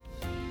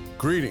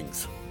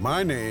Greetings.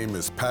 My name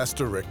is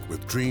Pastor Rick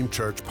with Dream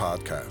Church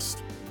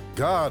Podcast.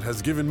 God has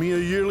given me a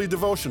yearly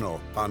devotional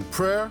on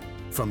prayer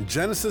from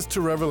Genesis to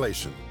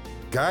Revelation,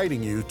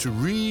 guiding you to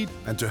read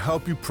and to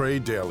help you pray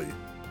daily,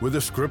 with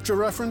a scripture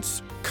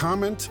reference,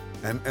 comment,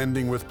 and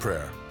ending with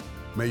prayer.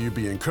 May you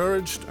be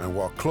encouraged and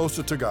walk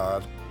closer to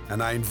God,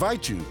 and I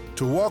invite you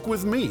to walk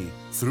with me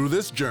through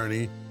this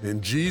journey.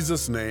 In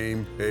Jesus'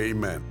 name,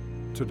 amen.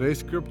 Today's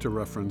scripture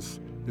reference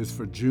is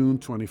for June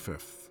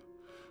 25th.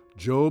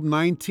 Job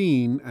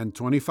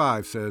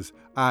 19:25 says,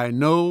 I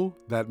know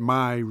that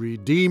my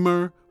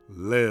Redeemer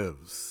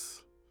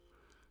lives.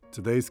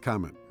 Today's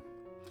comment.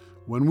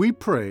 When we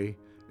pray,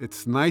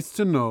 it's nice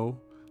to know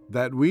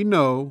that we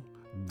know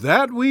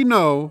that we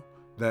know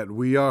that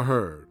we are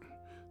heard,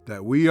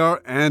 that we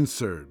are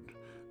answered,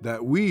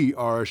 that we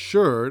are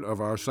assured of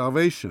our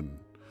salvation,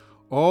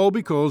 all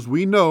because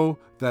we know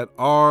that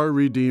our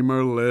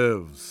Redeemer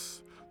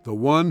lives, the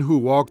one who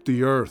walked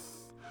the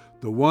earth,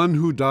 the one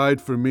who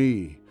died for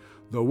me,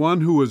 the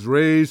one who was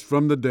raised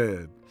from the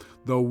dead,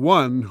 the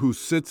one who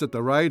sits at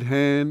the right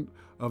hand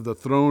of the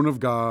throne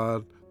of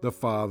God the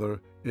Father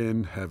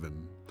in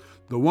heaven,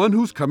 the one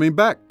who's coming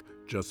back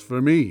just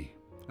for me,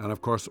 and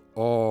of course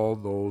all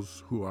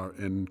those who are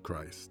in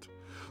Christ,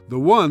 the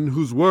one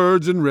whose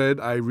words in red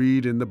I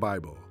read in the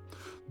Bible,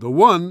 the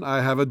one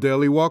I have a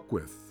daily walk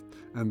with,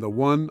 and the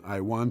one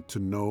I want to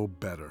know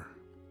better.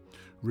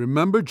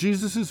 Remember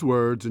Jesus'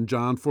 words in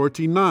John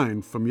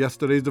 14:9 from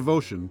yesterday's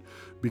devotion,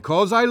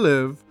 because I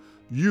live,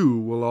 you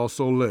will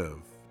also live.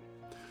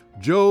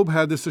 Job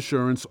had this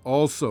assurance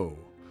also.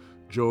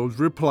 Job's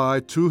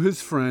reply to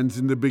his friends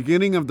in the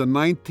beginning of the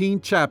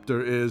 19th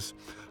chapter is,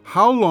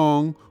 How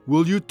long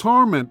will you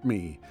torment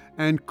me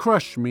and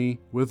crush me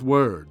with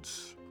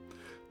words?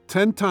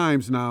 10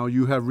 times now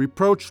you have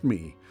reproached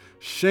me.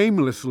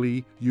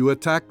 Shamelessly you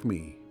attacked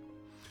me.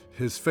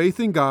 His faith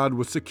in God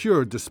was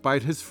secure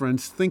despite his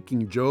friends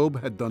thinking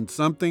Job had done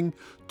something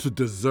to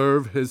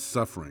deserve his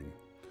suffering.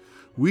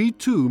 We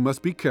too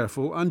must be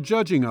careful on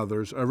judging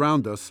others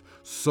around us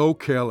so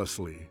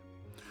carelessly.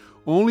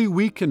 Only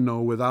we can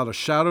know without a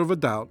shadow of a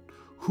doubt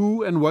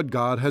who and what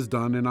God has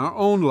done in our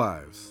own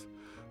lives.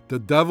 The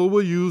devil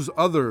will use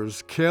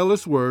others'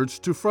 careless words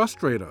to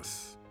frustrate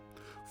us.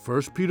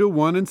 1 Peter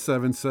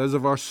 1:7 says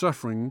of our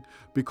suffering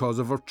because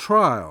of our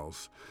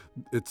trials.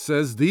 It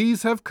says,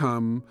 These have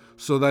come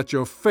so that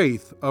your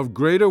faith of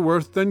greater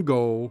worth than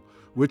gold,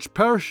 which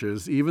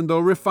perishes even though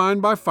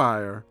refined by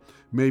fire,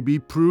 may be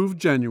proved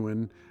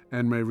genuine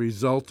and may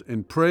result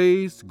in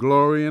praise,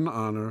 glory, and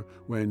honor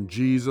when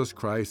Jesus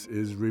Christ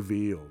is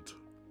revealed.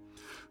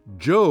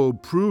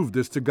 Job proved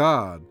this to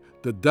God,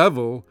 the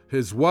devil,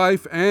 his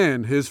wife,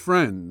 and his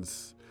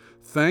friends.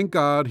 Thank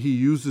God he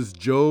uses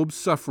Job's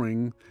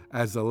suffering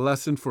as a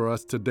lesson for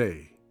us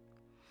today,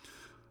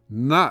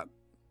 not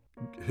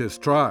his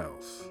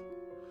trials.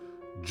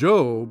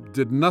 Job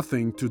did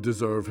nothing to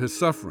deserve his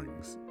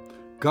sufferings.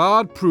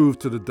 God proved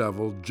to the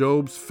devil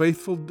Job's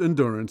faithful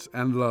endurance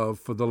and love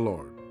for the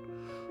Lord.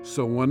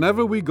 So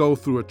whenever we go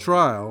through a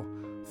trial,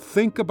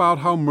 think about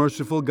how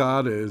merciful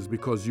God is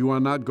because you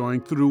are not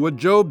going through what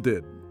Job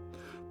did.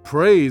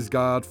 Praise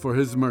God for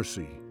his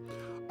mercy.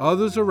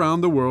 Others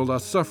around the world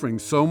are suffering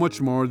so much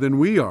more than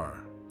we are.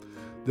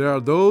 There are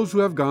those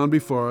who have gone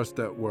before us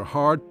that were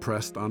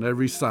hard-pressed on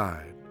every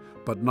side,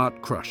 but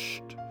not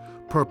crushed,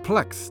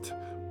 perplexed,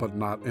 but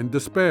not in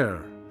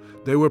despair.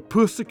 They were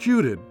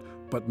persecuted,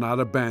 but not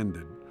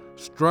abandoned,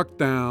 struck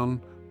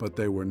down, but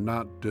they were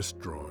not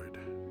destroyed.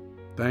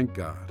 Thank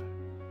God.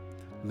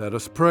 Let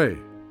us pray.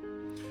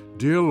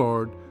 Dear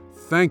Lord,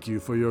 thank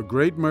you for your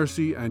great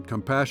mercy and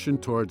compassion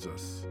towards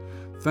us.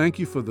 Thank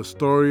you for the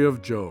story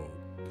of Job.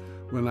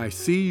 When I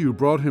see you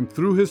brought him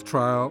through his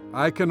trial,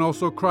 I can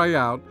also cry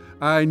out,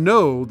 I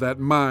know that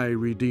my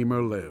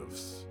Redeemer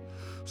lives.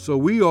 So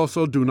we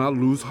also do not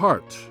lose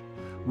heart.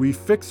 We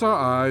fix our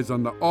eyes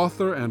on the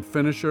author and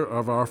finisher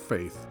of our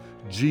faith,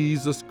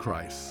 Jesus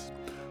Christ.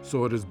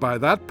 So it is by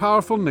that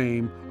powerful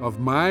name of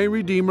my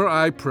Redeemer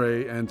I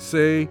pray and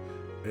say,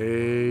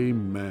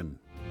 Amen.